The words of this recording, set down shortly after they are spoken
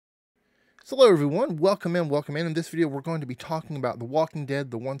So hello everyone, welcome in, welcome in. In this video, we're going to be talking about The Walking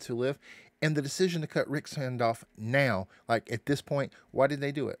Dead, The Ones Who Live, and the decision to cut Rick's hand off now. Like, at this point, why did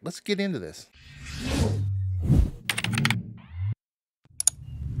they do it? Let's get into this.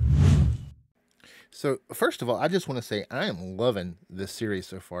 So, first of all, I just want to say I am loving this series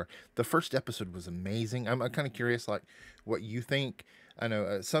so far. The first episode was amazing. I'm kind of curious, like, what you think. I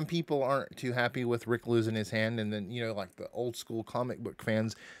know some people aren't too happy with Rick losing his hand, and then, like the old school comic book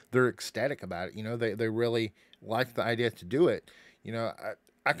fans, they're ecstatic about it. They really like the idea to do it.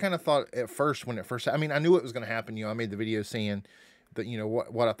 I kind of thought at first, I mean, I knew it was going to happen. I made the video saying that,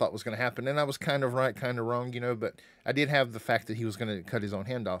 what I thought was going to happen, and I was kind of right, kind of wrong, but I did have the fact that he was going to cut his own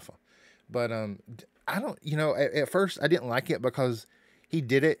hand off. But I don't, at first I didn't like it because he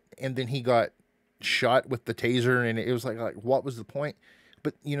did it and then he got shot with the taser, and it was like what was the point?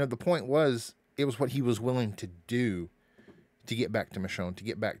 But the point was it was what he was willing to do to get back to Michonne, to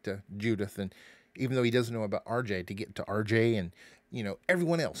get back to Judith, and even though he doesn't know about RJ, to get to RJ and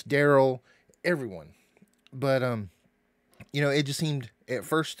everyone else, Daryl, everyone. But it just seemed at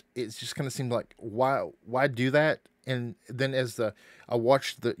first, it just kind of seemed like why do that? And then as I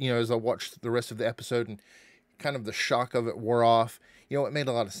watched the rest of the episode and kind of the shock of it wore off, it made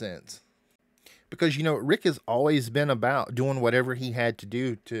a lot of sense. Because, Rick has always been about doing whatever he had to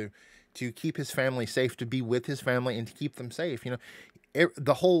do to keep his family safe, to be with his family and to keep them safe. When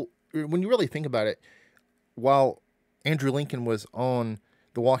you really think about it, while Andrew Lincoln was on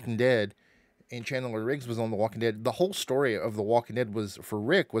The Walking Dead and Chandler Riggs was on The Walking Dead, the whole story of The Walking Dead for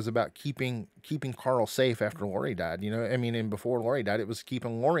Rick was about keeping Carl safe after Lori died. And before Lori died, it was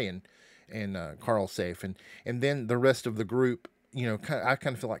keeping Lori and Carl safe, and then the rest of the group, I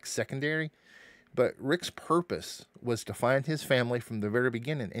kind of feel like secondary. But Rick's purpose was to find his family from the very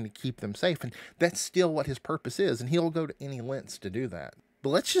beginning and to keep them safe, and that's still what his purpose is, and he'll go to any lengths to do that. But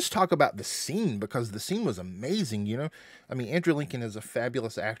let's just talk about the scene, because the scene was amazing, Andrew Lincoln is a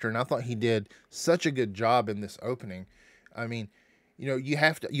fabulous actor, and I thought he did such a good job in this opening.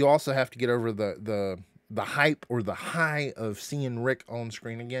 You also have to get over the hype or the high of seeing Rick on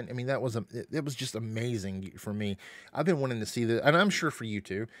screen again. It was just amazing for me. I've been wanting to see this, and I'm sure for you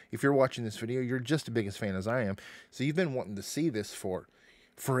too. If you're watching this video, you're just as big a fan as I am. So you've been wanting to see this for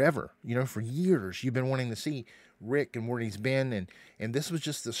forever, for years. You've been wanting to see Rick and where he's been, and this was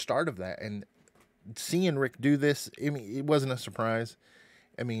just the start of that. And seeing Rick do this, it wasn't a surprise.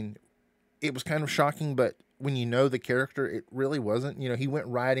 It was kind of shocking, but when you know the character, it really wasn't. He went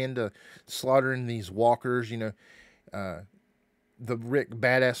right into slaughtering these walkers, the Rick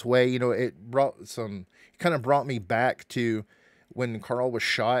badass way. It kind of brought me back to when Carl was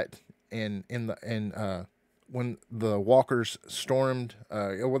shot and when the walkers stormed,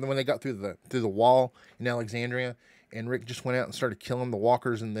 when they got through the wall in Alexandria, and Rick just went out and started killing the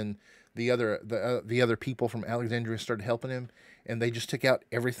walkers, and then the other people from Alexandria started helping him, and they just took out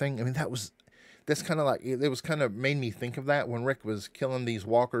everything. That's kind of like, it was kind of made me think of that when Rick was killing these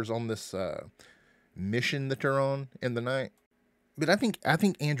walkers on this mission that they're on in the night. But I think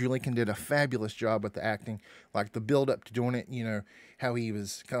Andrew Lincoln did a fabulous job with the acting, like the build up to doing it, how he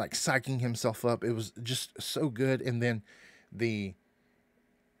was kind of like psyching himself up. It was just so good. And then the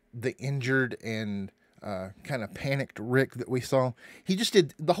injured and kind of panicked Rick that we saw,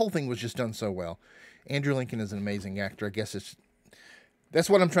 the whole thing was just done so well. Andrew Lincoln is an amazing actor. I guess that's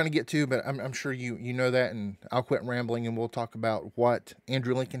what I'm trying to get to, but I'm sure you know that, and I'll quit rambling and we'll talk about what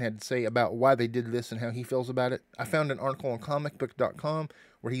Andrew Lincoln had to say about why they did this and how he feels about it. I found an article on comicbook.com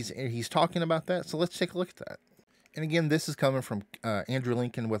where he's talking about that, so let's take a look at that. And again, this is coming from Andrew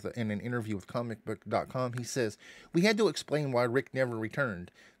Lincoln in an interview with comicbook.com. He says, "We had to explain why Rick never returned.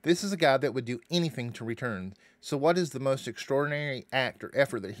 This is a guy that would do anything to return. So what is the most extraordinary act or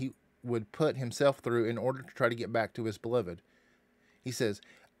effort that he would put himself through in order to try to get back to his beloved?" He says,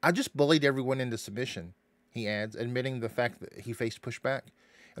 "I just bullied everyone into submission," he adds, admitting the fact that he faced pushback.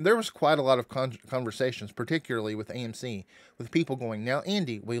 And there was quite a lot of conversations, particularly with AMC, with people going, "Now,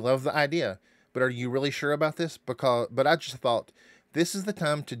 Andy, we love the idea, but are you really sure about this? But I just thought, this is the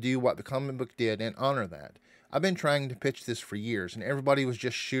time to do what the comic book did and honor that. I've been trying to pitch this for years, and everybody was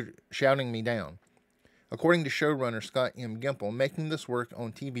just shouting me down." According to showrunner Scott M. Gimple, making this work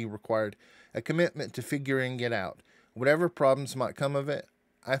on TV required a commitment to figuring it out. Whatever problems might come of it,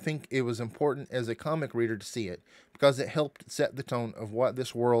 I think it was important as a comic reader to see it, because it helped set the tone of what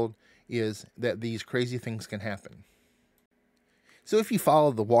this world is, that these crazy things can happen. So if you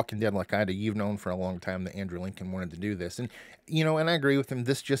follow The Walking Dead like I do, you've known for a long time that Andrew Lincoln wanted to do this. And, and I agree with him,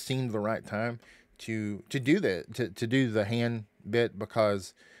 this just seemed the right time to do that, to do the hand bit,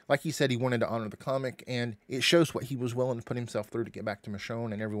 because like he said, he wanted to honor the comic, and it shows what he was willing to put himself through to get back to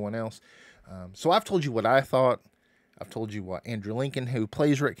Michonne and everyone else. So I've told you what I thought. I've told you what Andrew Lincoln, who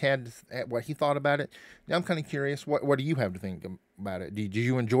plays Rick, had what he thought about it. Now I'm kind of curious. What do you have to think about it? Did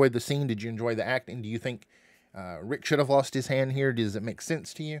you enjoy the scene? Did you enjoy the acting? Do you think Rick should have lost his hand here? Does it make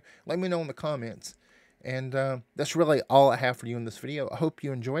sense to you? Let me know in the comments. And that's really all I have for you in this video. I hope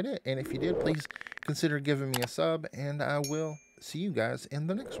you enjoyed it. And if you did, please consider giving me a sub. And I will see you guys in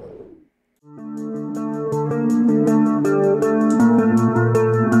the next one.